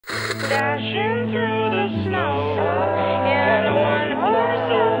Dashing through the snow in a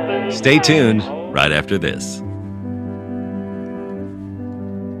one-horse open. Stay tuned right after this.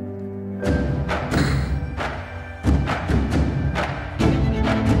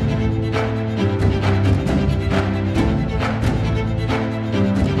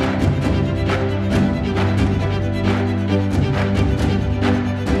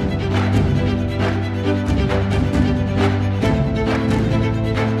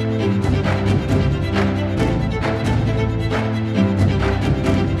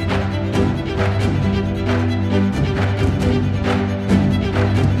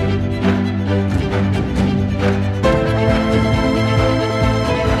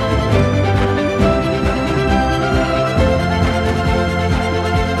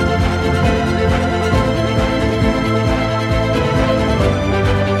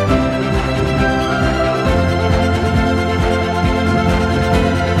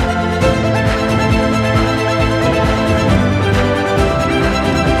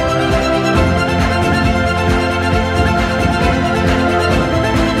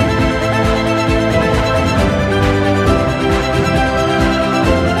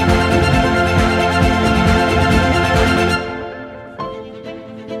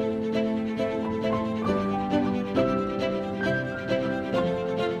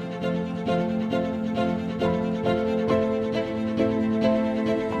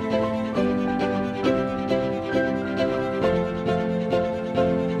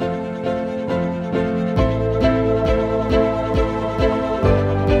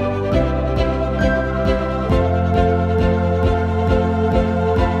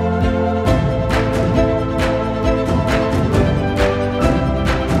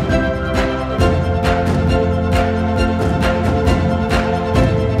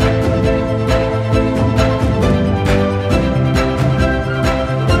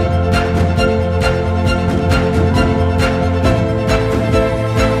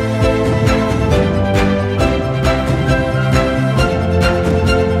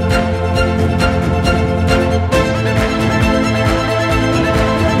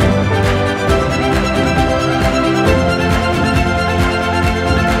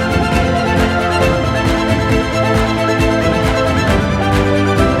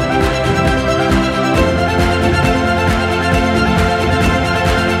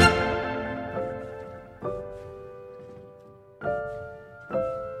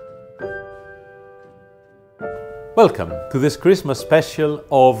 Welcome to this Christmas special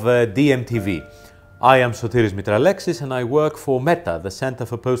of DiEM TV. I am Sotiris Mitralexis and I work for mέta, the Center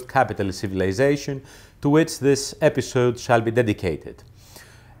for Postcapitalist Civilization, to which this episode shall be dedicated.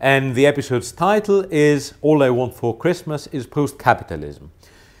 And the episode's title is All I Want for Christmas is Postcapitalism.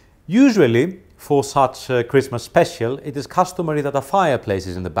 Usually, for such a Christmas special, it is customary that a fireplace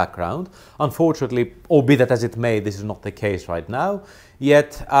is in the background. Unfortunately, albeit that as it may, this is not the case right now.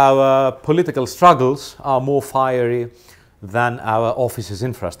 Yet our political struggles are more fiery than our office's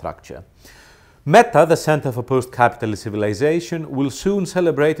infrastructure. mέta, the Center for Post-Capitalist Civilization, will soon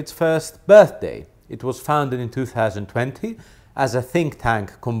celebrate its first birthday. It was founded in 2020 as a think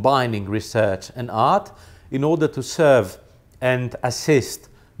tank combining research and art in order to serve and assist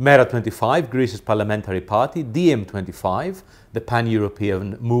mēta25, Greece's parliamentary party, DiEM25, the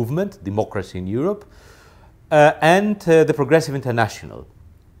pan-European movement, Democracy in Europe, and the Progressive International.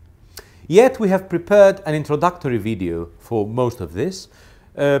 Yet we have prepared an introductory video for most of this,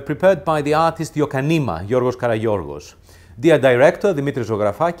 prepared by the artist Iokanima, Giorgos Karagiorgos. Dear Director, Dimitris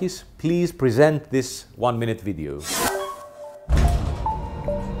Zografakis, please present this one-minute video.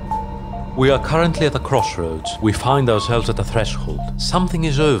 We are currently at a crossroads. We find ourselves at a threshold. Something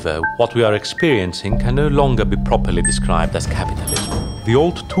is over. What we are experiencing can no longer be properly described as capitalism. The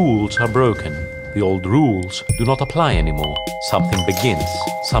old tools are broken. The old rules do not apply anymore. Something begins.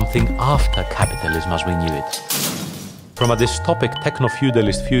 Something after capitalism as we knew it. From a dystopic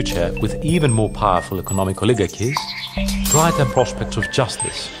techno-feudalist future with even more powerful economic oligarchies, brighter prospects of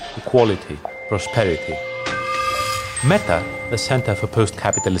justice, equality, prosperity. mέta, the Center for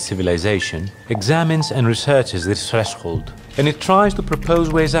Post-Capitalist Civilization, examines and researches this threshold, and it tries to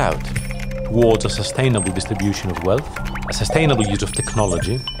propose ways out towards a sustainable distribution of wealth, a sustainable use of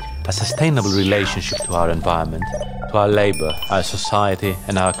technology, a sustainable relationship to our environment, to our labor, our society,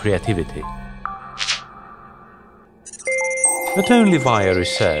 and our creativity. Not only via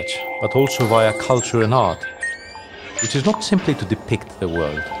research, but also via culture and art, which is not simply to depict the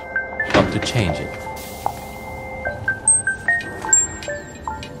world, but to change it.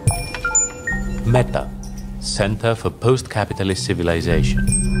 mέta, Center for Post-Capitalist Civilization.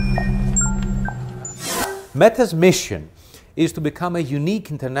 mēta's mission is to become a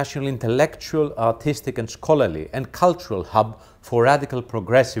unique international intellectual, artistic and scholarly and cultural hub for radical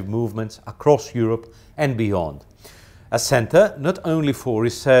progressive movements across Europe and beyond. A centre not only for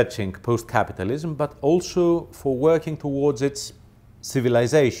researching post-capitalism, but also for working towards its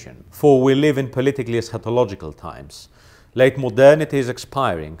civilization. For we live in politically eschatological times. Late modernity is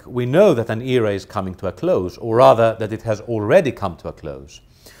expiring. We know that an era is coming to a close, or rather that it has already come to a close.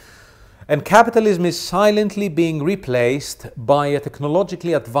 And capitalism is silently being replaced by a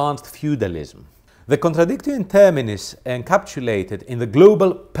technologically advanced feudalism. The contradictory in terminis encapsulated in the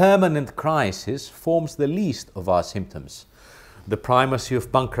global permanent crisis forms the least of our symptoms. The primacy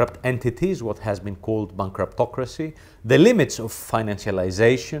of bankrupt entities, what has been called bankruptocracy, the limits of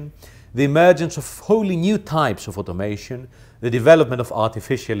financialization, the emergence of wholly new types of automation, the development of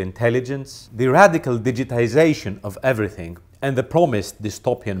artificial intelligence, the radical digitization of everything, and the promised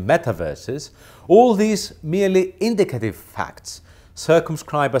dystopian metaverses, all these merely indicative facts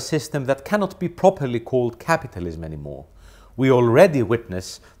circumscribe a system that cannot be properly called capitalism anymore. We already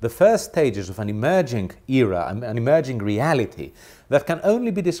witness the first stages of an emerging era, an emerging reality that can only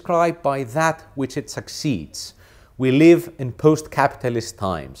be described by that which it succeeds. We live in post-capitalist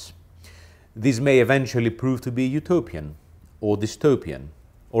times. These may eventually prove to be utopian or dystopian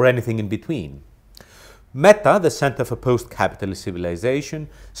or anything in between. mέta, the Center for Post-Capitalist Civilization,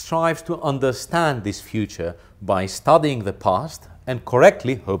 strives to understand this future by studying the past and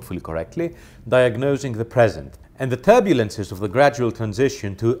correctly, hopefully correctly, diagnosing the present. And the turbulences of the gradual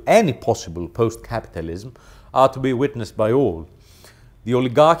transition to any possible post-capitalism are to be witnessed by all. The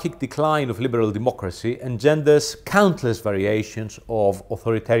oligarchic decline of liberal democracy engenders countless variations of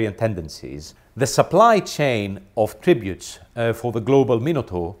authoritarian tendencies. The supply chain of tributes for the global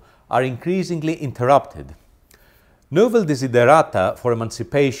minotaur are increasingly interrupted. Novel desiderata for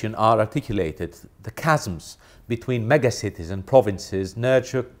emancipation are articulated. The chasms between megacities and provinces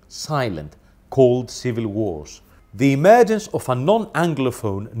nurture silent, cold civil wars. The emergence of a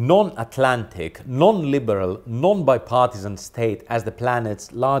non-Anglophone, non-Atlantic, non-liberal, non-bipartisan state as the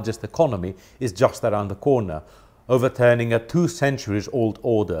planet's largest economy is just around the corner, overturning a 2 centuries-old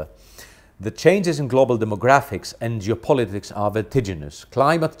order. The changes in global demographics and geopolitics are vertiginous.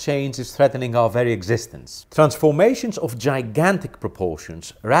 Climate change is threatening our very existence. Transformations of gigantic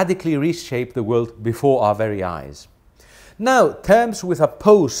proportions radically reshape the world before our very eyes. Now, terms with a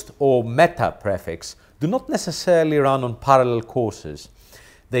post or meta prefix do not necessarily run on parallel courses.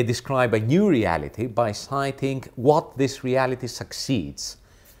 They describe a new reality by citing what this reality succeeds.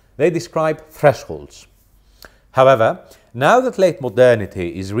 They describe thresholds. However, now that late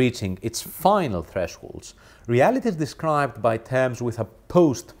modernity is reaching its final thresholds, reality is described by terms with a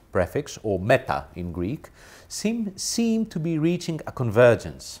post prefix, or meta in Greek, seem to be reaching a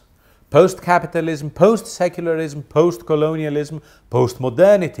convergence. Post-capitalism, post-secularism, post-colonialism,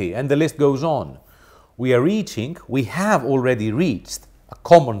 post-modernity, and the list goes on. We have already reached a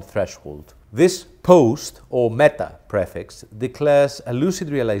common threshold. This post or meta prefix declares a lucid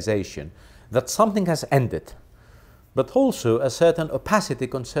realization that something has ended, but also a certain opacity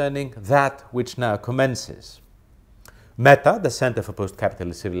concerning that which now commences. mέta, the Center for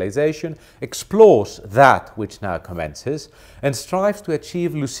Post-Capitalist Civilization, explores that which now commences and strives to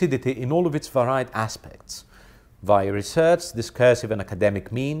achieve lucidity in all of its varied aspects, via research, discursive and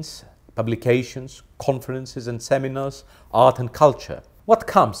academic means, publications, conferences and seminars, art and culture. What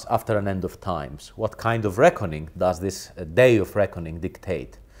comes after an end of times? What kind of reckoning does this day of reckoning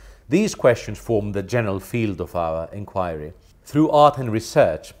dictate? These questions form the general field of our inquiry. Through art and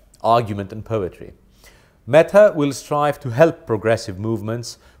research, argument and poetry, mέta will strive to help progressive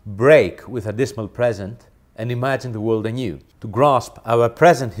movements break with a dismal present and imagine the world anew, to grasp our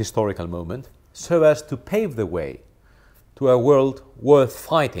present historical moment so as to pave the way to a world worth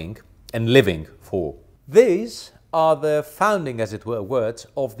fighting and living for. These are the founding, as it were, words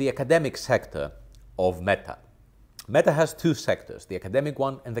of the academic sector of mέta. mέta has 2 sectors, the academic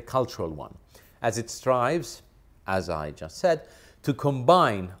one and the cultural one, as it strives, as I just said, to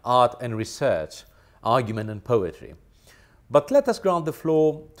combine art and research, argument and poetry. But let us grant the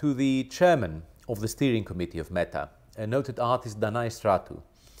floor to the chairman of the steering committee of mέta, a noted artist Danae Stratou.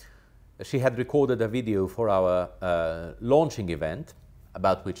 She had recorded a video for our launching event,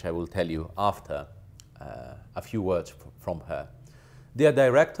 about which I will tell you after a few words from her. Dear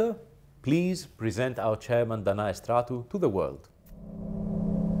Director, please present our chairman Danae Stratou to the world.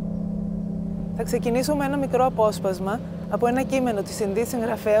 Θα ξεκινήσω με ένα μικρό απόσπασμα από ένα κείμενο της Ινδής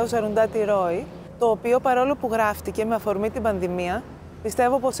συγγραφέως Αρουντάτι Ρόι, το οποίο παρόλο που γράφτηκε με αφορμή την πανδημία,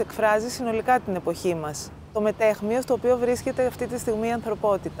 πιστεύω πως εκφράζει συνολικά την εποχή μας, το μετέχμιο στο οποίο βρίσκεται αυτή τη στιγμή η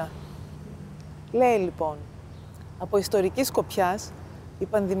ανθρωπότητα. Λέει λοιπόν: Από ιστορικής σκοπιάς, οι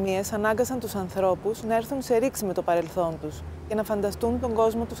πανδημίες ανάγκασαν τους ανθρώπους να έρθουν σε ρήξη με το παρελθόν τους και να φανταστούν τον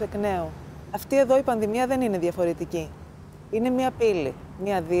κόσμο τους εκ νέου. Αυτή εδώ η πανδημία δεν είναι διαφορετική. Είναι μία πύλη,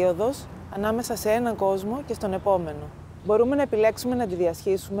 μία δίωδος ανάμεσα σε έναν κόσμο και στον επόμενο. Μπορούμε να επιλέξουμε να τη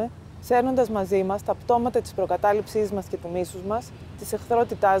διασχίσουμε, σέρνοντας μαζί μας τα πτώματα της προκατάληψής μας και του μίσους μας, της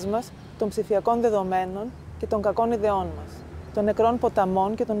εχθρότητάς μας, των ψηφιακών δεδομένων και των κακών ιδεών μας, των νεκρών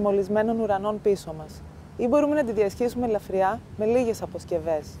ποταμών και των μολυσμένων ουρανών πίσω μας. Ή μπορούμε να τη διασχίσουμε ελαφριά με λίγες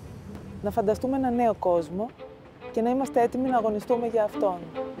αποσκευές. Να φανταστούμε ένα νέο κόσμο και να είμαστε έτοιμοι να αγωνιστούμε για αυτόν.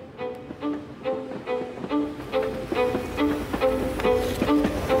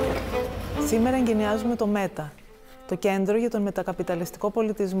 Σήμερα εγκαινιάζουμε το μέτα, το κέντρο για τον μετακαπιταλιστικό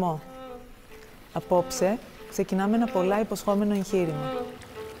πολιτισμό. Απόψε ξεκινάμε ένα πολλά υποσχόμενο εγχείρημα.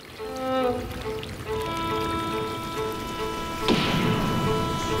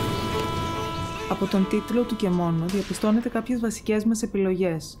 Από τον τίτλο του και μόνο διαπιστώνετε κάποιες βασικές μας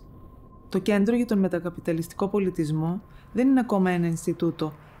επιλογές. Το κέντρο για τον μετακαπιταλιστικό πολιτισμό δεν είναι ακόμα ένα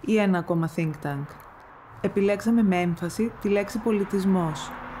Ινστιτούτο ή ένα ακόμα think tank. Επιλέξαμε με έμφαση τη λέξη πολιτισμός.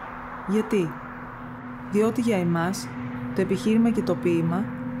 Γιατί? Διότι για εμάς το επιχείρημα και το ποίημα,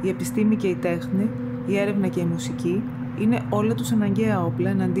 η επιστήμη και η τέχνη, η έρευνα και η μουσική είναι όλα τους αναγκαία όπλα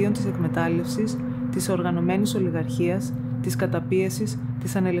εναντίον της εκμετάλλευσης, της οργανωμένης ολιγαρχίας, της καταπίεσης,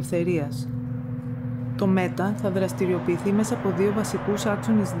 της ανελευθερίας. Το ΜΕΤΑ θα δραστηριοποιηθεί μέσα από δύο βασικούς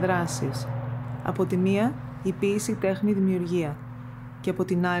άξονες δράσης. Από τη μία, η ποίηση, η τέχνη, η δημιουργία. Και από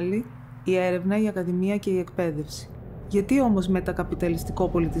την άλλη, η έρευνα, η ακαδημία και η εκπαίδευση. Γιατί όμως μετακαπιταλιστικό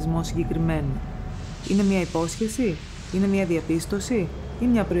πολιτισμό συγκεκριμένα? Είναι μια υπόσχεση, είναι μια διαπίστωση ή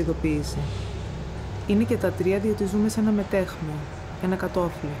μια προειδοποίηση? Είναι και τα τρία, διότι ζούμε σε ένα μετέχμιο, ένα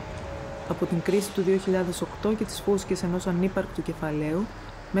κατόφλι. Από την κρίση του 2008 και τις φούσκες ενός ανύπαρκτου κεφαλαίου,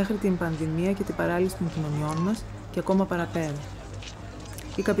 μέχρι την πανδημία και την παράλυση των κοινωνιών μας και ακόμα παραπέρα.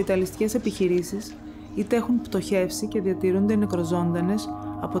 Οι καπιταλιστικές επιχειρήσεις είτε έχουν πτωχεύσει και διατηρούνται νεκροζώντανες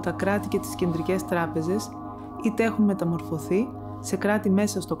από τα κράτη και τις κεντρικές τράπεζες, είτε έχουν μεταμορφωθεί σε κράτη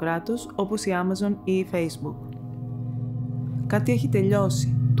μέσα στο κράτος όπως η Amazon ή η Facebook. Κάτι έχει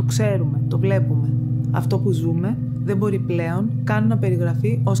τελειώσει, το ξέρουμε, το βλέπουμε. Αυτό που ζούμε δεν μπορεί πλέον καν να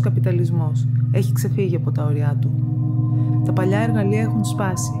περιγραφεί ως καπιταλισμός. Έχει ξεφύγει από τα ωριά του. Τα παλιά εργαλεία έχουν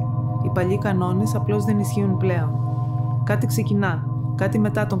σπάσει. Οι παλιοί κανόνες απλώς δεν ισχύουν πλέον. Κάτι ξεκινά, κάτι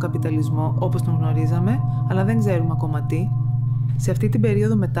μετά τον καπιταλισμό, όπως τον γνωρίζαμε, αλλά δεν ξέρουμε ακόμα τι. Σε αυτή την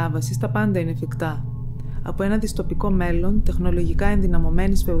περίοδο μετάβασης τα πάντα είναι εφικτά. Από ένα δυστοπικό μέλλον τεχνολογικά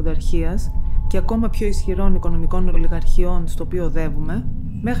ενδυναμωμένης φεουδαρχίας και ακόμα πιο ισχυρών οικονομικών ολιγαρχιών στο οποίο οδεύουμε,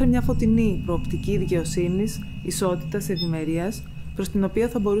 μέχρι μια φωτεινή προοπτική δικαιοσύνης, ισότητας, ευημερίας, προς την οποία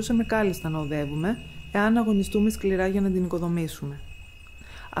θα μπορούσαμε κάλλιστα να οδεύουμε, εάν αγωνιστούμε σκληρά για να την οικοδομήσουμε.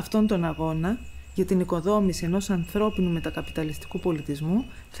 Αυτόν τον αγώνα για την οικοδόμηση ενός ανθρώπινου μετακαπιταλιστικού πολιτισμού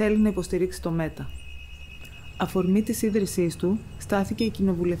θέλει να υποστηρίξει το ΜΕΤΑ. Αφορμή της ίδρυσής του στάθηκε η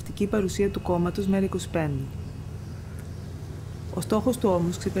κοινοβουλευτική παρουσία του κόμματος ΜέΡΑ25. Ο στόχος του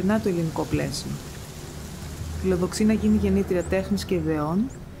όμως ξεπερνά το ελληνικό πλαίσιο. Φιλοδοξεί να γίνει γεννήτρια τέχνης και ιδεών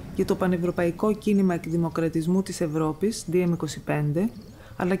για το πανευρωπαϊκό κίνημα εκδημοκρατισμού της Ευρώπης, DiEM25,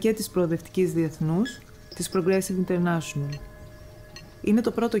 αλλά και της προοδευτικής διεθνούς, της Progressive International. Είναι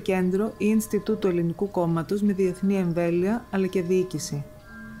το πρώτο κέντρο ή Ινστιτούτο Ελληνικού Κόμματος με διεθνή εμβέλεια αλλά και διοίκηση.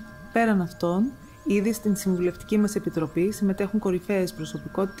 Πέραν αυτών, ήδη στην συμβουλευτική μας επιτροπή συμμετέχουν κορυφαίες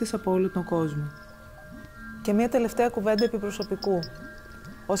προσωπικότητες από όλο τον κόσμο. Και μία τελευταία κουβέντα επί προσωπικού.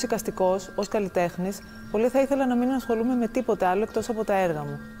 Ως εικαστικός, ως καλλιτέχνης, πολύ θα ήθελα να μην ασχολούμαι με τίποτε άλλο εκτός από τα έργα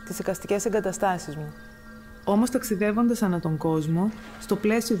μου, τις εικαστικές εγκαταστάσεις μου. Όμως, ταξιδεύοντας ανά τον κόσμο, στο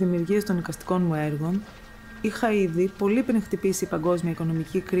πλαίσιο δημιουργίας των εικαστικών μου έργων, είχα ήδη, πολύ πριν χτυπήσει η παγκόσμια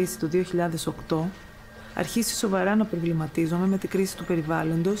οικονομική κρίση το 2008, αρχίσει σοβαρά να προβληματίζομαι με την κρίση του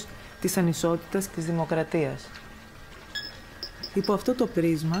περιβάλλοντος, της ανισότητας και της δημοκρατίας. Υπό αυτό το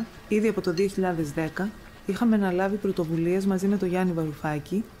πρίσμα, ήδη από το 2010, είχαμε αναλάβει πρωτοβουλίες μαζί με τον Γιάννη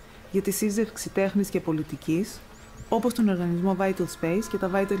Βαρουφάκη για τη σύζευξη τέχνης και πολιτικής, όπως τον οργανισμό Vital Space και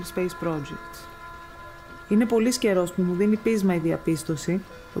τα Vital Space Projects. Είναι πολύ καιρός που μου δίνει πείσμα η διαπίστωση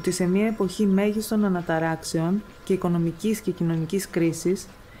ότι σε μια εποχή μέγιστων αναταράξεων και οικονομικής και κοινωνικής κρίσης,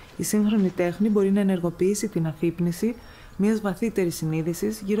 η σύγχρονη τέχνη μπορεί να ενεργοποιήσει την αφύπνιση μιας βαθύτερης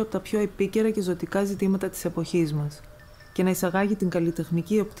συνείδησης γύρω από τα πιο επίκαιρα και ζωτικά ζητήματα της εποχής μας και να εισαγάγει την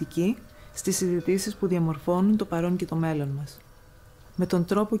καλλιτεχνική οπτική στις συζητήσεις που διαμορφώνουν το παρόν και το μέλλον μας. Με τον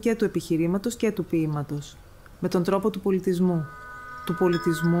τρόπο και του επιχειρήματος και του ποίηματος. Με τον τρόπο του πολιτισμού. Του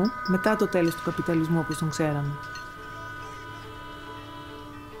πολιτισμού μετά το τέλος του καπιταλισμού όπως τον ξέραμε.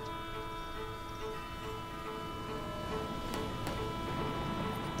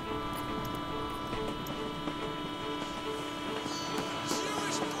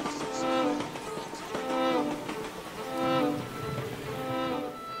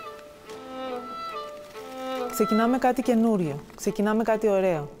 Ξεκινάμε κάτι καινούριο, ξεκινάμε κάτι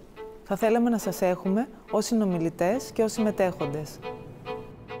ωραίο. Θα θέλαμε να σας έχουμε ως συνομιλητές και ως συμμετέχοντες.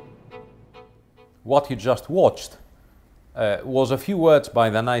 What you just watched was a few words by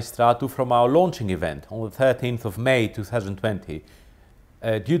Danai Stratou from our launching event on the 13th of May 2020.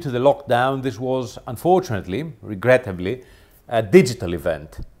 Due to the lockdown, this was unfortunately, regrettably, a digital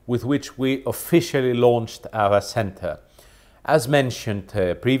event with which we officially launched our centre. As mentioned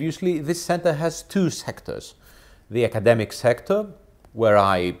previously, this centre has two sectors. The academic sector, where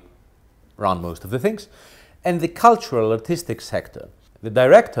I run most of the things, and the cultural artistic sector. The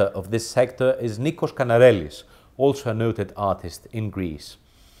director of this sector is Nikos Kanarelis, also a noted artist in Greece.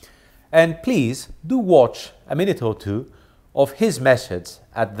 And please do watch a minute or two of his message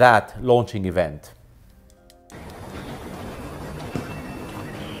at that launching event.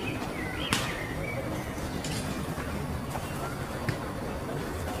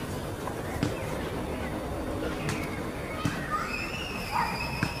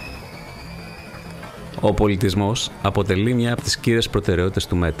 Ο πολιτισμός αποτελεί μια από τις κύριες προτεραιότητες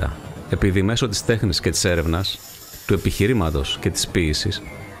του ΜέΤα, επειδή μέσω της τέχνης και της έρευνας, του επιχειρήματος και της ποίησης,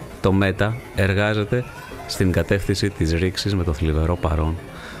 το ΜέΤα εργάζεται στην κατεύθυνση της ρήξης με το θλιβερό παρόν,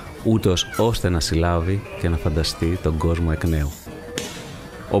 ούτως ώστε να συλλάβει και να φανταστεί τον κόσμο εκ νέου.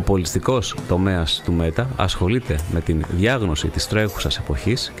 Ο πολιτιστικός τομέας του ΜέΤα ασχολείται με την διάγνωση της τρέχουσας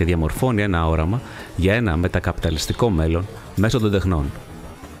εποχής και διαμορφώνει ένα όραμα για ένα μετακαπιταλιστικό μέλλον μέσω των τεχνών.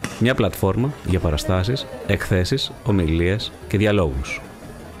 Μια πλατφόρμα για παραστάσεις, εκθέσεις, ομιλίες και διαλόγους.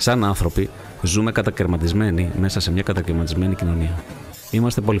 Σαν άνθρωποι, ζούμε κατακαιρματισμένοι μέσα σε μια κατακαιρματισμένη κοινωνία.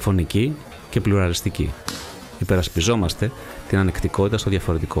 Είμαστε πολυφωνικοί και πλουραλιστικοί. Υπερασπιζόμαστε την ανεκτικότητα στο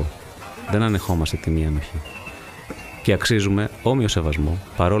διαφορετικό. Δεν ανεχόμαστε τη μία ενοχή. Και αξίζουμε όμοιο σεβασμό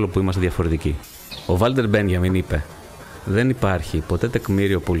παρόλο που είμαστε διαφορετικοί. Ο Βάλτερ Μπένιαμιν είπε: «Δεν υπάρχει ποτέ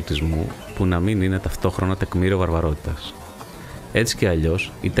τεκμήριο πολιτισμού που να μην είναι ταυτόχρονα τεκμήριο βαρβαρότητας». Έτσι και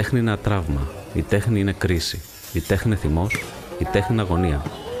αλλιώς, η τέχνη είναι ένα τραύμα, η τέχνη είναι κρίση, η τέχνη είναι θυμός, η τέχνη είναι αγωνία.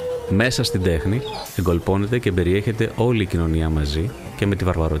 Μέσα στην τέχνη εγκολπώνεται και περιέχεται όλη η κοινωνία μαζί και με τη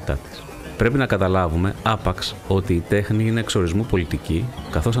βαρβαρότητά της. Πρέπει να καταλάβουμε άπαξ ότι η τέχνη είναι εξορισμού πολιτική,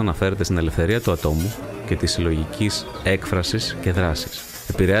 καθώς αναφέρεται στην ελευθερία του ατόμου και της συλλογικής έκφρασης και δράσης.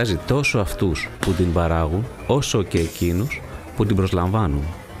 Επηρεάζει τόσο αυτούς που την παράγουν, όσο και εκείνους που την προσλαμβάνουν.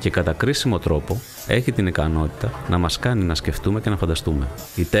 Και κατά κρίσιμο τρόπο έχει την ικανότητα να μας κάνει να σκεφτούμε και να φανταστούμε.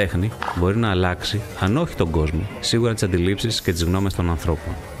 Η τέχνη μπορεί να αλλάξει, αν όχι τον κόσμο, σίγουρα τις αντιλήψεις και τις γνώμες των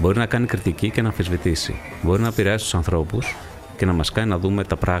ανθρώπων. Μπορεί να κάνει κριτική και να αμφισβητήσει. Μπορεί να επηρεάσει τους ανθρώπους και να μας κάνει να δούμε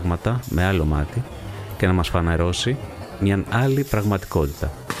τα πράγματα με άλλο μάτι και να μας φανερώσει μια άλλη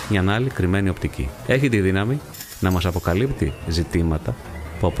πραγματικότητα, μια άλλη κρυμμένη οπτική. Έχει τη δύναμη να μας αποκαλύπτει ζητήματα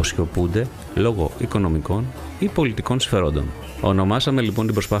που αποσιωπούνται λόγω οικονομικών ή πολιτικών συμφερόντων. Ονομάσαμε λοιπόν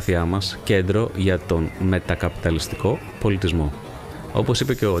την προσπάθειά μας κέντρο για τον μετακαπιταλιστικό πολιτισμό. Όπως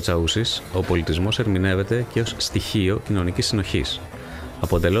είπε και ο Τσαούσης, ο πολιτισμός ερμηνεύεται και ως στοιχείο κοινωνικής συνοχής,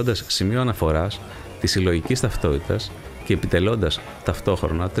 αποτελώντας σημείο αναφοράς της συλλογικής ταυτότητας και επιτελώντας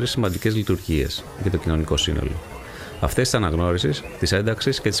ταυτόχρονα τρεις σημαντικές λειτουργίες για το κοινωνικό σύνολο. Αυτές της αναγνώρισης, της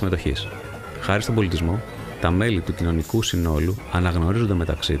ένταξης και της συμμετοχής. Χάρη στον πολιτισμό, τα μέλη του κοινωνικού συνόλου αναγνωρίζονται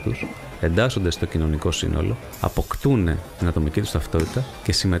μεταξύ τους, εντάσσονται στο κοινωνικό σύνολο, αποκτούν την ατομική τους ταυτότητα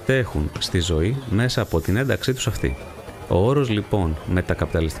και συμμετέχουν στη ζωή μέσα από την ένταξή τους αυτή. Ο όρος λοιπόν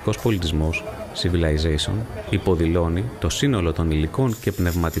μετακαπιταλιστικός πολιτισμός, civilization, υποδηλώνει το σύνολο των υλικών και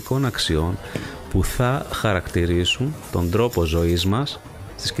πνευματικών αξιών που θα χαρακτηρίσουν τον τρόπο ζωής μας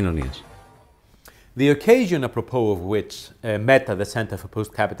στις κοινωνίες. The occasion apropos of which mέta, the Center for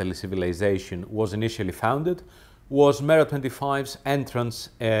Postcapitalist Civilization, was initially founded was DiEM25's entrance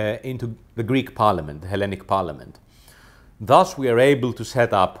into the Greek Parliament, the Hellenic Parliament. Thus, we are able to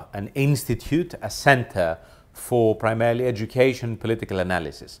set up an institute, a center for primarily education and political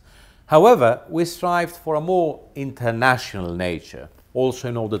analysis. However, we strived for a more international nature, also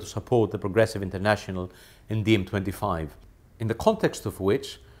in order to support the Progressive International and DiEM25, in the context of which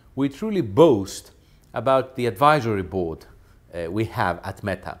we truly boast about the advisory board we have at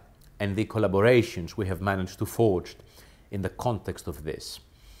mέta and the collaborations we have managed to forge in the context of this.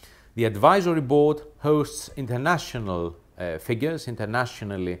 The advisory board hosts international figures,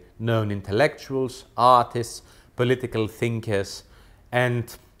 internationally known intellectuals, artists, political thinkers, and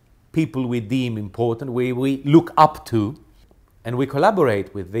people we deem important, we look up to, and we collaborate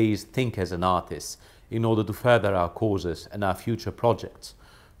with these thinkers and artists in order to further our causes and our future projects.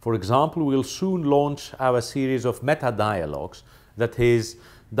 For example, we'll soon launch our series of meta-dialogues, that is,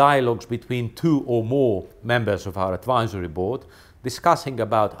 dialogues between two or more members of our advisory board, discussing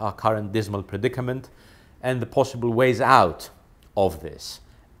about our current dismal predicament and the possible ways out of this.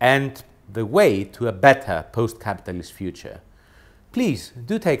 And the way to a better post-capitalist future. Please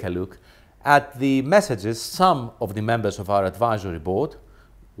do take a look at the messages some of the members of our advisory board,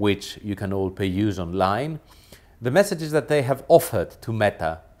 which you can all peruse online, the messages that they have offered to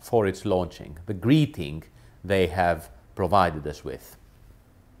Meta for its launching, the greeting they have provided us with.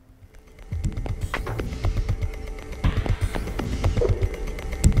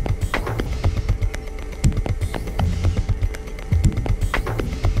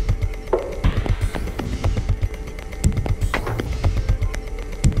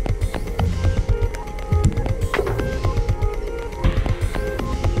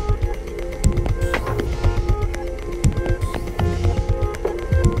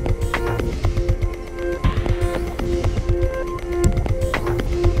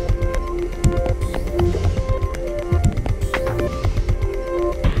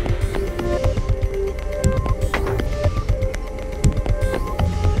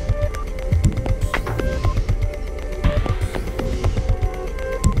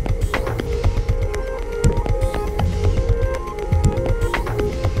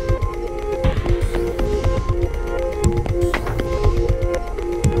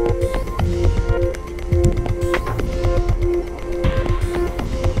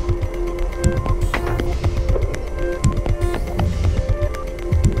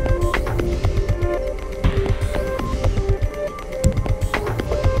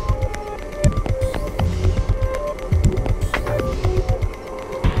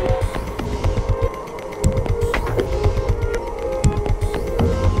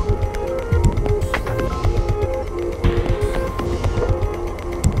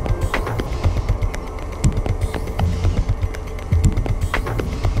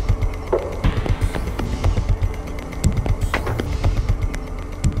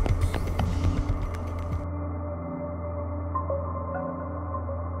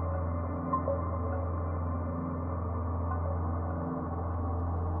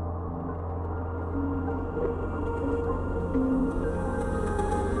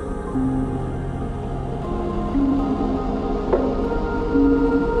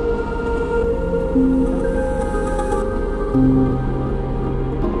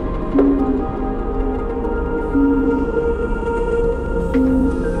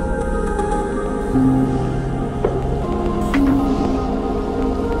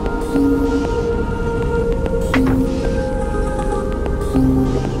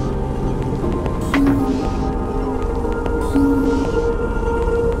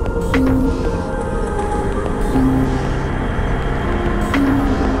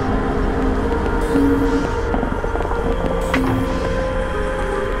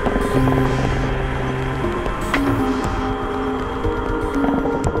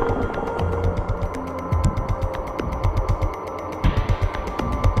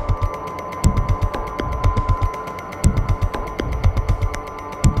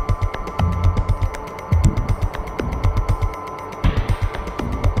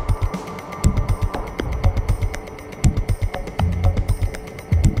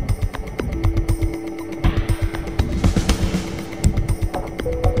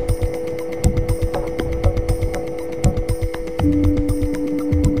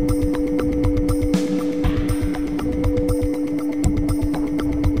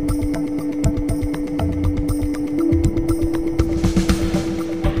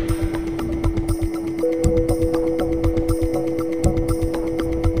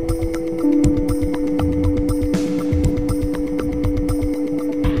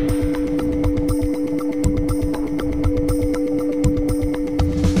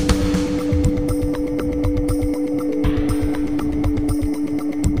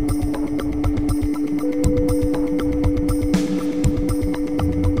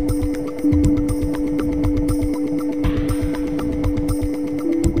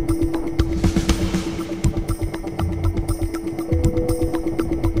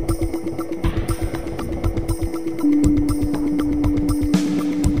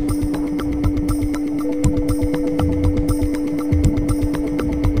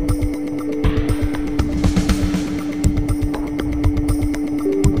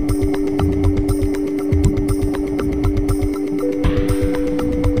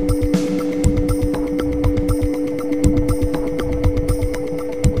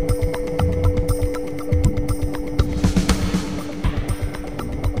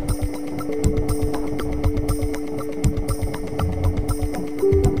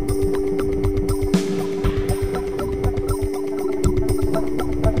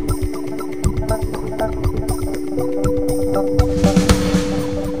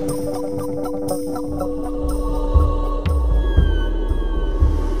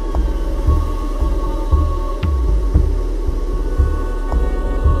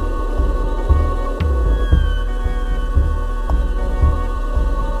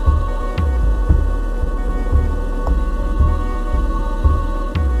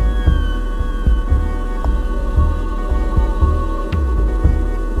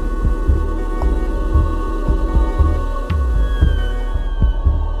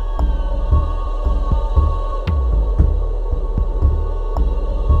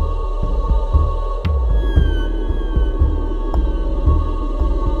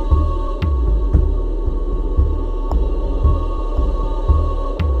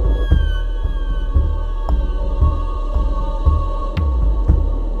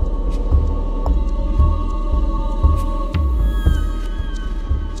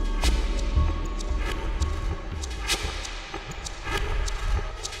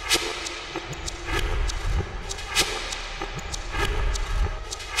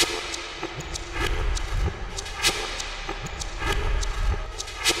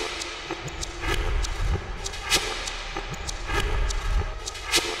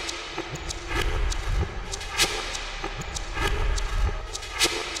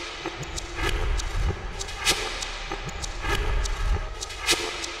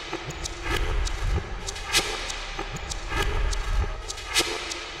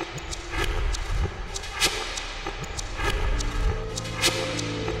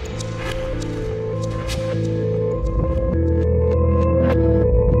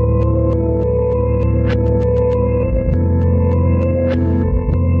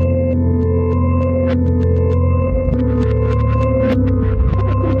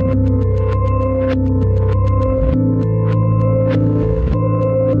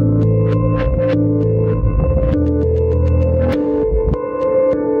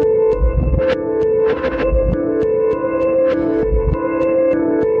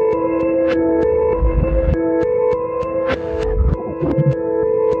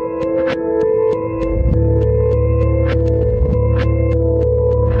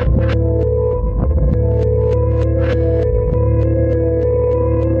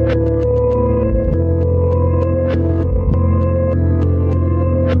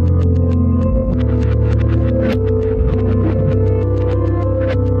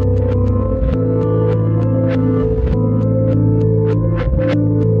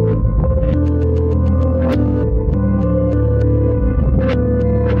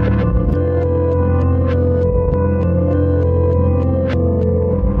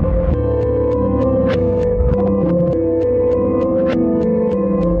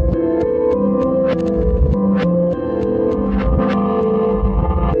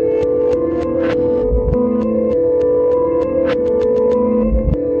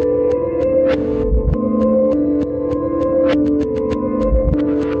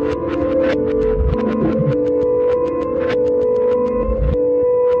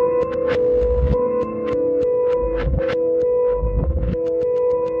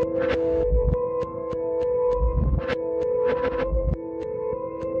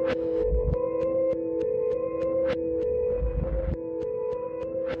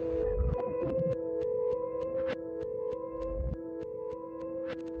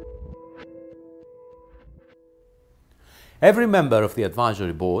 Every member of the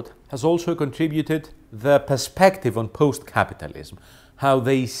advisory board has also contributed their perspective on post-capitalism, how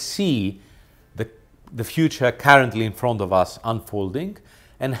they see the future currently in front of us unfolding,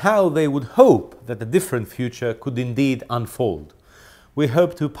 and how they would hope that a different future could indeed unfold. We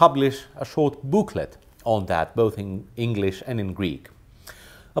hope to publish a short booklet on that, both in English and in Greek.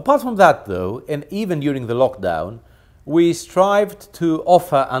 Apart from that, though, and even during the lockdown, we strived to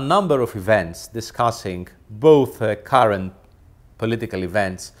offer a number of events discussing both current political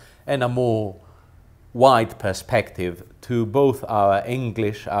events and a more wide perspective to both our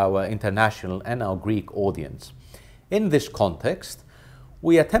English, our international and our Greek audience. In this context,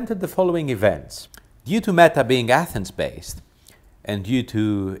 we attempted the following events. Due to mέta being Athens-based and due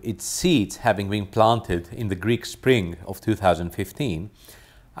to its seeds having been planted in the Greek spring of 2015,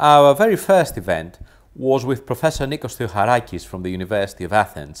 our very first event was with Professor Nikos Theocharakis from the University of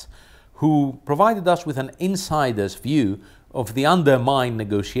Athens, who provided us with an insider's view of the undermined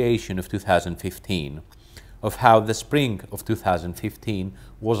negotiation of 2015, of how the spring of 2015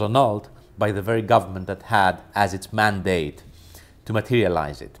 was annulled by the very government that had as its mandate to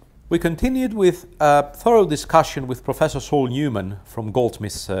materialize it. We continued with a thorough discussion with Professor Saul Newman from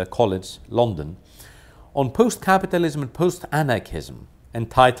Goldsmiths College, London, on post-capitalism and post-anarchism,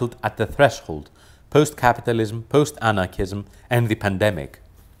 entitled At the Threshold, Post-Capitalism, Post-Anarchism and the Pandemic.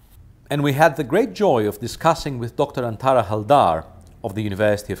 And we had the great joy of discussing with Dr. Antara Haldar of the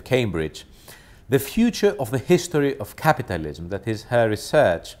University of Cambridge the future of the history of capitalism, that is her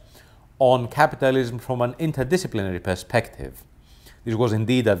research on capitalism from an interdisciplinary perspective. This was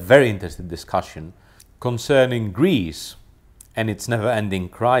indeed a very interesting discussion concerning Greece and its never-ending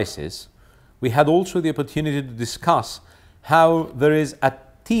crisis. We had also the opportunity to discuss how there is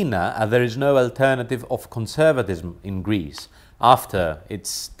there is no alternative of conservatism in Greece after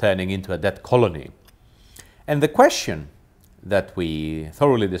its turning into a debt colony. And the question that we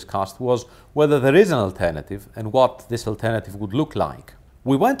thoroughly discussed was whether there is an alternative and what this alternative would look like.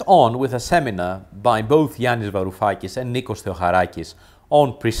 We went on with a seminar by both Yannis Varoufakis and Nikos Theocharakis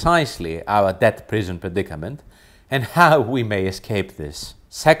on precisely our debt prison predicament and how we may escape this.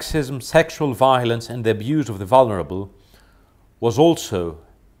 Sexism, sexual violence and the abuse of the vulnerable was also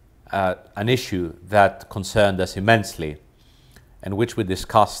an issue that concerned us immensely and which we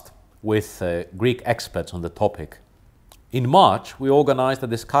discussed with Greek experts on the topic. In March, we organized a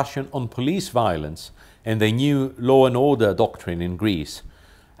discussion on police violence and the new law and order doctrine in Greece,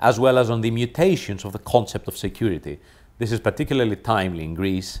 as well as on the mutations of the concept of security. This is particularly timely in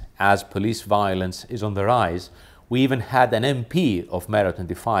Greece, as police violence is on the rise. We even had an MP of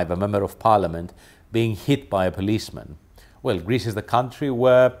mέta25, a member of parliament, being hit by a policeman. Well, Greece is the country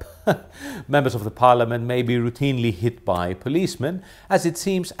where members of the parliament may be routinely hit by policemen, as it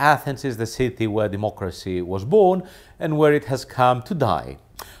seems Athens is the city where democracy was born and where it has come to die.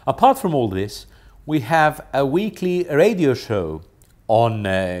 Apart from all this, we have a weekly radio show on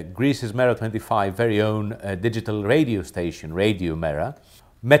Greece's mέta25 very own digital radio station, Radio Mera,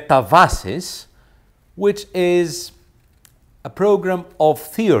 Metavasis, which is a program of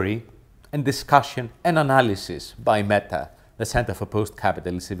theory and discussion and analysis by mέta, the Center for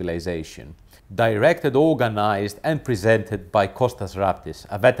Post-Capitalist Civilization, directed, organized and presented by Kostas Raptis,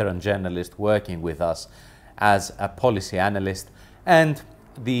 a veteran journalist working with us as a policy analyst and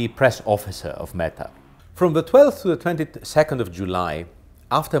the press officer of mέta. From the 12th to the 22nd of July,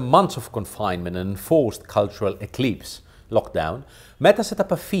 after months of confinement and enforced cultural eclipse, lockdown, mέta set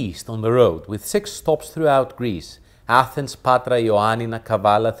up a feast on the road with 6 stops throughout Greece: Athens, Patra, Ioannina,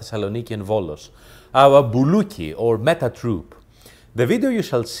 Kavala, Thessaloniki and Volos, our Boulouki or mέta troupe. The video you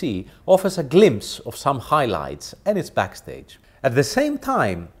shall see offers a glimpse of some highlights and its backstage. At the same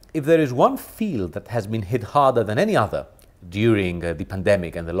time, if there is one field that has been hit harder than any other during the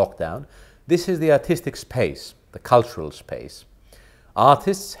pandemic and the lockdown, this is the artistic space, the cultural space.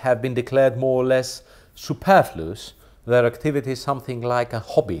 Artists have been declared more or less superfluous. Their activity is something like a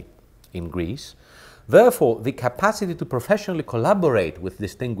hobby in Greece. Therefore, the capacity to professionally collaborate with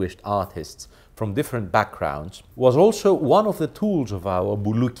distinguished artists from different backgrounds was also one of the tools of our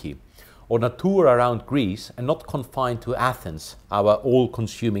Boulouki, on a tour around Greece and not confined to Athens, our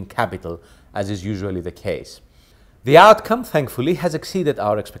all-consuming capital, as is usually the case. The outcome, thankfully, has exceeded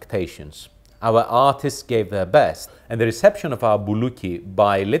our expectations. Our artists gave their best, and the reception of our Boulouki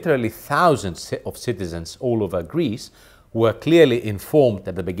by literally thousands of citizens all over Greece who were clearly informed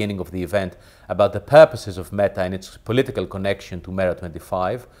at the beginning of the event about the purposes of mέta and its political connection to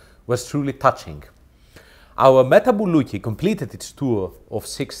mέta25 was truly touching. Our mέta Boulouki completed its tour of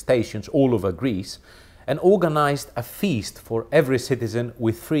 6 stations all over Greece and organized a feast for every citizen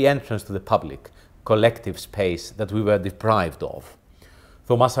with free entrance to the public, collective space that we were deprived of.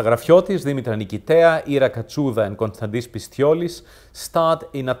 Thomas Agrafiotis, Dimitra Nikitea, Ira Katsouda, and Konstantis Pistiolis start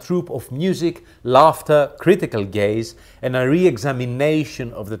in a troupe of music, laughter, critical gaze, and a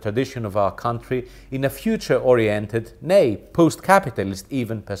re-examination of the tradition of our country in a future-oriented, nay, post-capitalist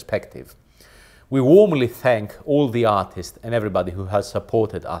even perspective. We warmly thank all the artists and everybody who has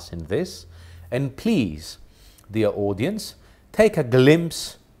supported us in this, and please, dear audience, take a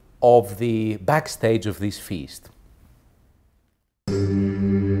glimpse of the backstage of this feast.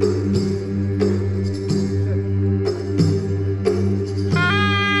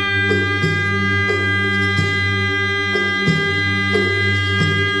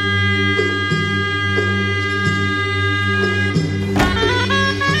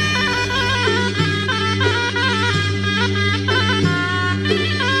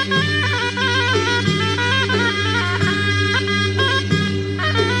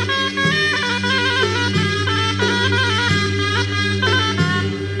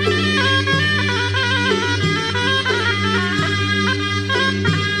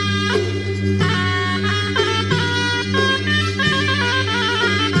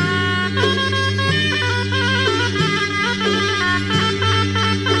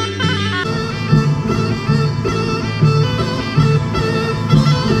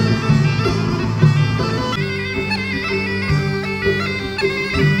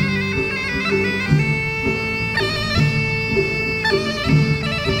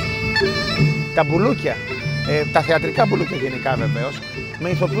 Τα μπουλούκια, τα θεατρικά μπουλούκια γενικά βεβαίως, με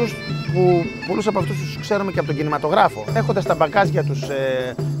ηθοποιούς που πολλούς από αυτούς τους ξέρουμε και από τον κινηματογράφο, έχοντας στα μπαγκάζια τους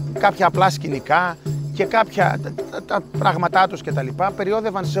κάποια απλά σκηνικά και κάποια τα πράγματά τους κτλ.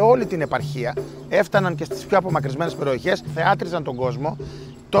 Περιόδευαν σε όλη την επαρχία, έφταναν και στις πιο απομακρυσμένες περιοχές, θεάτριζαν τον κόσμο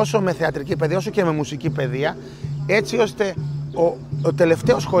τόσο με θεατρική παιδεία όσο και με μουσική παιδεία, έτσι ώστε ο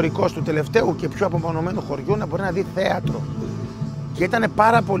τελευταίος χωρικός του τελευταίου και πιο απομονωμένου χωριού να μπορεί να δει θέατρο. Και ήταν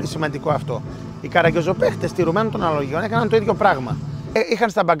πάρα πολύ σημαντικό αυτό. Οι καραγκιόζοπαίχτες τηρουμένων των αναλογιών έκαναν το ίδιο πράγμα. Είχαν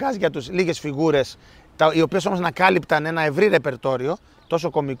στα μπαγκάζια τους λίγες φιγούρες, οι οποίες όμως ανακάλυπταν ένα ευρύ ρεπερτόριο, τόσο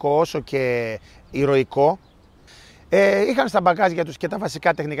κωμικό όσο και ηρωικό. Είχαν στα μπαγκάζια τους και τα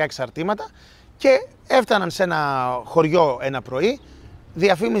βασικά τεχνικά εξαρτήματα και έφταναν σε ένα χωριό ένα πρωί,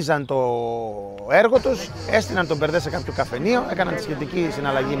 διαφήμιζαν το έργο τους, έστειναν τον μπερδέ σε κάποιο καφενείο, έκαναν τη σχετική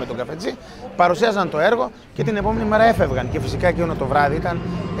συναλλαγή με τον καφετζή, παρουσίαζαν το έργο και την επόμενη μέρα έφευγαν. Και φυσικά εκείνο το βράδυ ήταν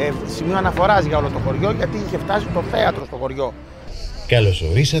σημείο αναφοράς για όλο το χωριό, γιατί είχε φτάσει το θέατρο στο χωριό. Καλώς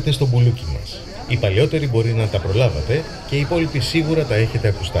ορίσατε στο μπουλούκι μας. Οι παλιότεροι μπορεί να τα προλάβατε και οι υπόλοιποι σίγουρα τα έχετε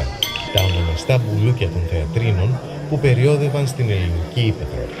ακουστά. Τα ονομαστά μπουλούκια των θεατρίνων που περιόδευαν στην ελληνική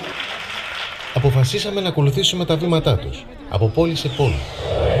ύπαιθρο. Αποφασίσαμε να ακολουθήσουμε τα βήματά τους, από πόλη σε πόλη,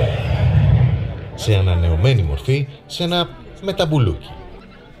 σε ανανεωμένη μορφή, σε ένα μεταμπουλούκι.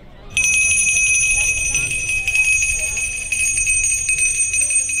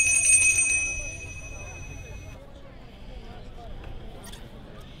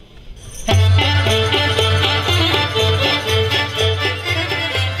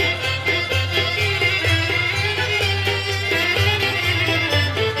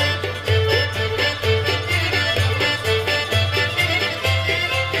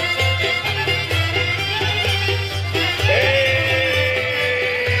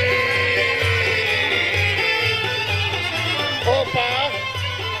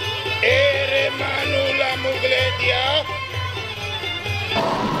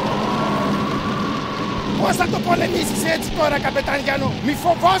 Πώς θα το πολεμήσεις έτσι τώρα, καπετάνιανο, μη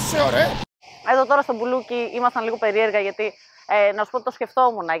φοβάσαι, ωραία! Εδώ τώρα στο μπουλούκι ήμασταν λίγο περίεργα, γιατί να σου πω το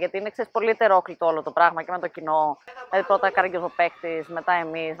σκεφτόμουν, γιατί είναι πολύ ετερόκλητο όλο το πράγμα και με το κοινό. Δηλαδή πρώτα καραγκιόζοπαίχτης, μετά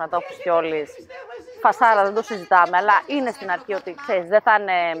εμείς, μετά ο Φουστιόλης. Φασάρα, δεν το συζητάμε, αλλά είναι στην αρχή ότι ξέρεις, δεν θα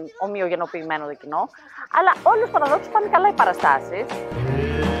είναι ομοιογενοποιημένο το κοινό. Αλλά όλους τους παραδόξους πάνε καλά οι παραστάσεις.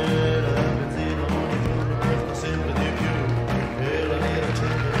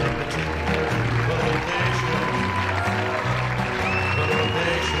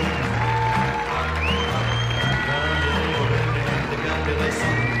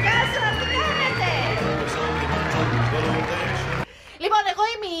 Λοιπόν, εγώ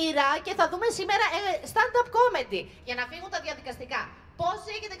είμαι η Ήρα και θα δούμε σήμερα stand-up comedy για να φύγουν τα διαδικαστικά. Πόσοι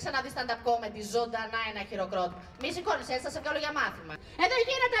έχετε ξαναδεί stand-up comedy ζωντανά ένα χειροκρότημα? Μη σηκώνεσαι, θα σε βγάλω για μάθημα. Εδώ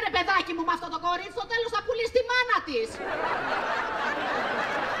γίνεται ρε παιδάκι μου με αυτό το κορίτσι, στο τέλος θα πουλήσει τη μάνα της.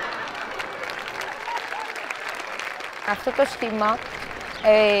 Αυτό το σχήμα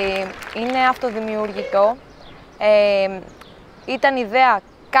είναι αυτοδημιουργικό. Ήταν ιδέα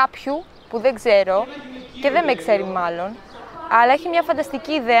κάποιου που δεν ξέρω και δεν με ξέρει μάλλον, αλλά έχει μια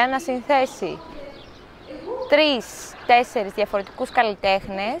φανταστική ιδέα να συνθέσει 3-4 διαφορετικούς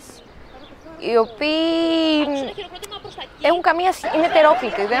καλλιτέχνες, οι οποίοι είναι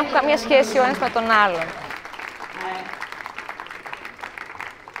ετερόκλητοι, δεν έχουν καμία σχέση ο ένας με τον άλλον.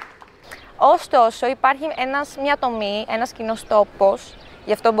 Ωστόσο, υπάρχει μια τομή, ένας κοινός τόπος,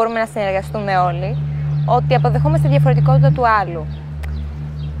 γι' αυτό μπορούμε να συνεργαστούμε όλοι, ότι αποδεχόμαστε τη διαφορετικότητα του άλλου.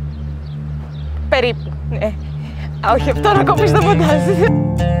 Περίπου, ναι. Όχι, αυτό να κόψεις το ποντάζι.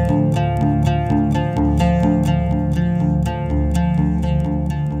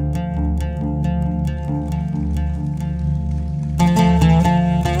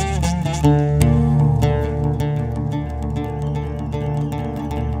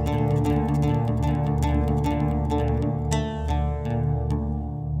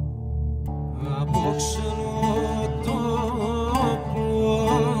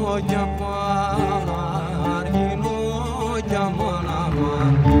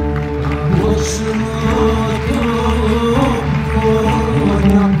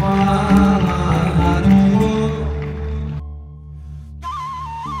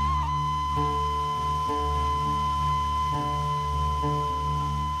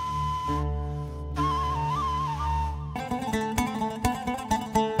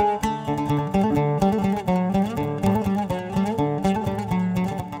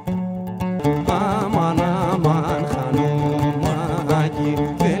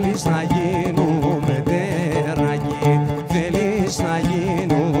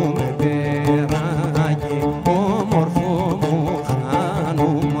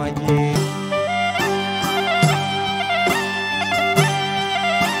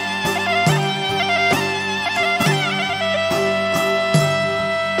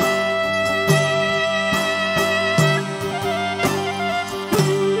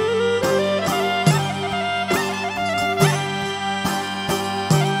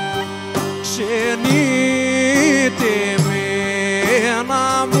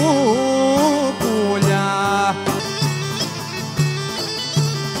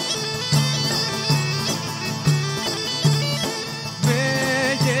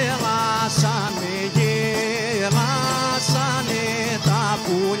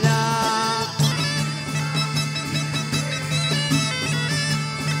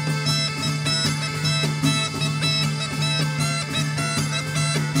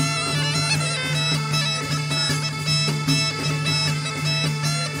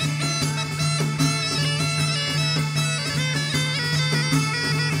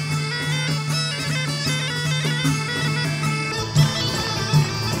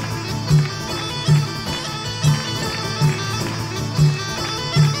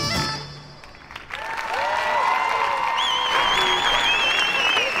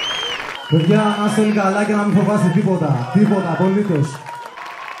 Παιδιά, να είστε όλοι καλά και να μην φοβάστε τίποτα. Τίποτα, απολύτως.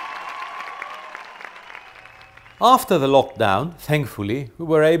 After the lockdown, thankfully, we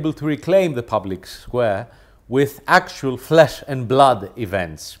were able to reclaim the public square with actual flesh and blood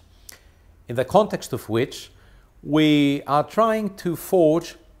events, in the context of which we are trying to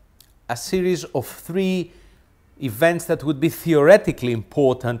forge a series of 3 events that would be theoretically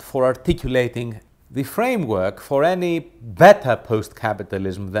important for articulating the framework for any better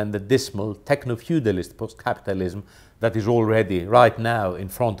post-capitalism than the dismal techno-feudalist post-capitalism that is already right now in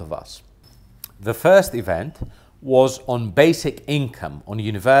front of us. The first event was on basic income, on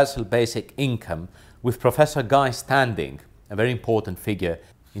universal basic income, with Professor Guy Standing, a very important figure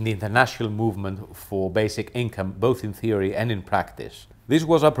in the international movement for basic income, both in theory and in practice. This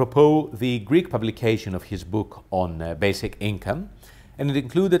was apropos the Greek publication of his book on basic income, and it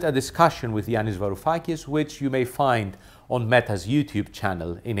included a discussion with Yannis Varoufakis, which you may find on meta's YouTube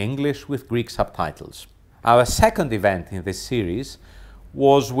channel in English with Greek subtitles. Our second event in this series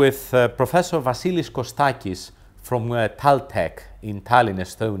was with Professor Vasilis Kostakis from Taltech in Tallinn,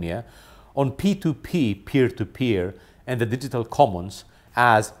 Estonia, on P2P, peer-to-peer, and the digital commons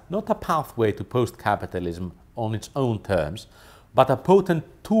as not a pathway to post-capitalism on its own terms, but a potent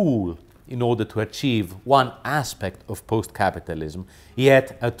tool in order to achieve one aspect of post-capitalism,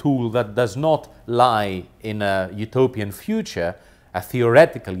 yet a tool that does not lie in a utopian future, a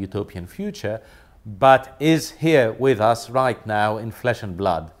theoretical utopian future, but is here with us right now in flesh and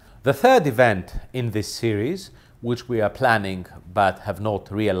blood. The third event in this series, which we are planning but have not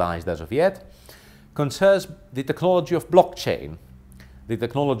realized as of yet, concerns the technology of blockchain. The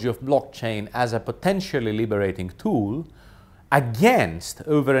technology of blockchain as a potentially liberating tool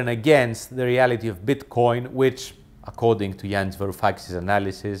over and against the reality of Bitcoin, which, according to Yannis Varoufakis'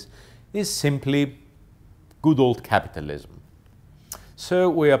 analysis, is simply good old capitalism. So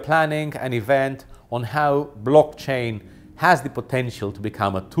we are planning an event on how blockchain has the potential to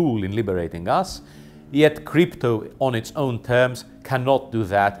become a tool in liberating us, Yet crypto on its own terms cannot do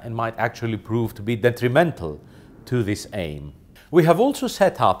that and might actually prove to be detrimental to this aim. We have also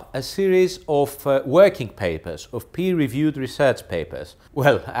set up a series of working papers, of peer-reviewed research papers,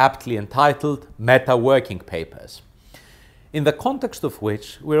 well, aptly entitled meta working papers, in the context of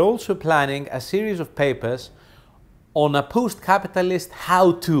which we're also planning a series of papers on a post-capitalist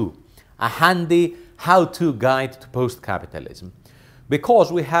how-to, a handy how-to guide to post-capitalism.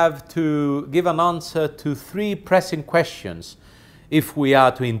 Because we have to give an answer to 3 pressing questions if we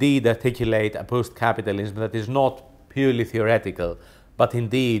are to indeed articulate a post-capitalism that is not purely theoretical, but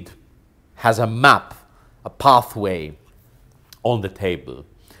indeed has a map, a pathway on the table.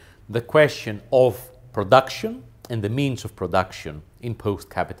 The question of production and the means of production in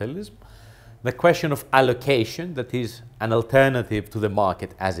post-capitalism, the question of allocation, that is an alternative to the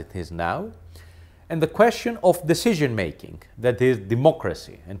market as it is now, and the question of decision-making, that is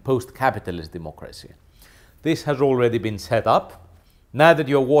democracy and post-capitalist democracy. This has already been set up. Now that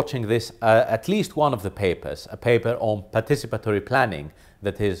you're watching this, at least one of the papers, a paper on participatory planning,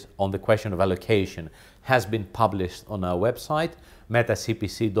 that is on the question of allocation, has been published on our website,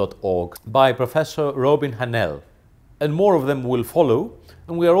 metacpc.org, by Professor Robin Hanel. And more of them will follow.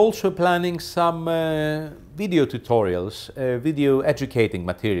 And we are also planning some video tutorials, video educating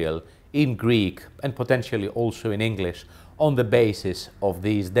material in Greek and potentially also in English on the basis of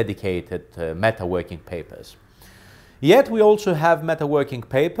these dedicated meta working papers. Yet we also have meta working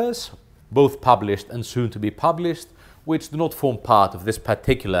papers, both published and soon to be published, which do not form part of this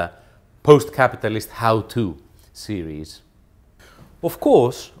particular post-capitalist how-to series. Of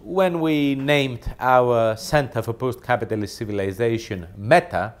course, when we named our Center for Post-Capitalist Civilization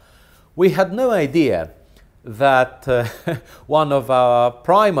Meta, we had no idea that one of our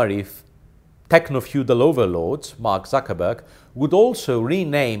primary techno-feudal overlords, Mark Zuckerberg, would also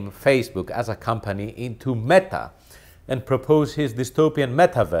rename Facebook as a company into Meta and propose his dystopian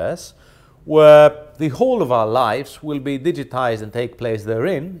metaverse, where the whole of our lives will be digitized and take place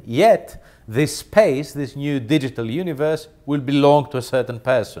therein, yet this space, this new digital universe, will belong to a certain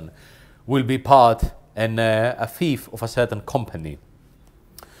person, will be part and a fief of a certain company.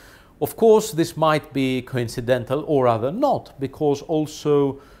 Of course, this might be coincidental or rather not, because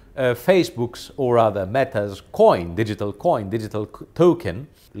also Facebook's or rather Meta's digital token,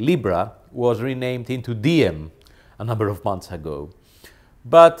 Libra, was renamed into DiEM a number of months ago.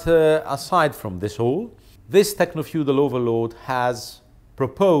 But aside from this all, this techno-feudal overlord has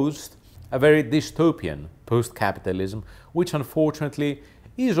proposed a very dystopian post-capitalism, which unfortunately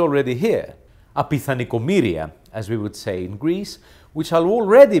is already here. A piθανικομήρια, as we would say in Greece, which are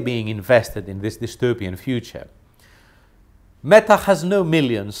already being invested in this dystopian future. Meta has no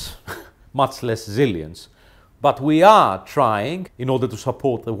millions, much less zillions, but we are trying, in order to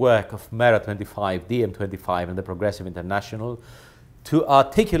support the work of mέta25, DiEM25 and the Progressive International, to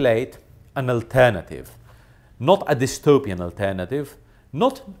articulate an alternative, not a dystopian alternative,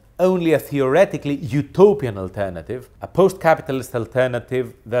 not only a theoretically utopian alternative, a post-capitalist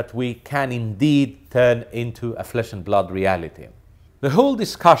alternative that we can indeed turn into a flesh and blood reality. The whole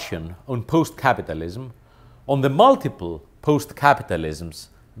discussion on post-capitalism, on the multiple post-capitalisms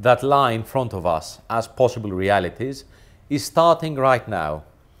that lie in front of us as possible realities, is starting right now.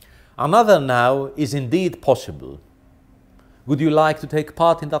 Another now is indeed possible. Would you like to take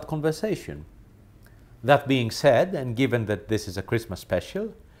part in that conversation? That being said, and given that this is a Christmas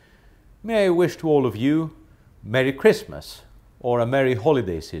special, may I wish to all of you Merry Christmas or a Merry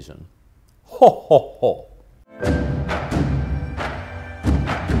Holiday season. Ho ho ho!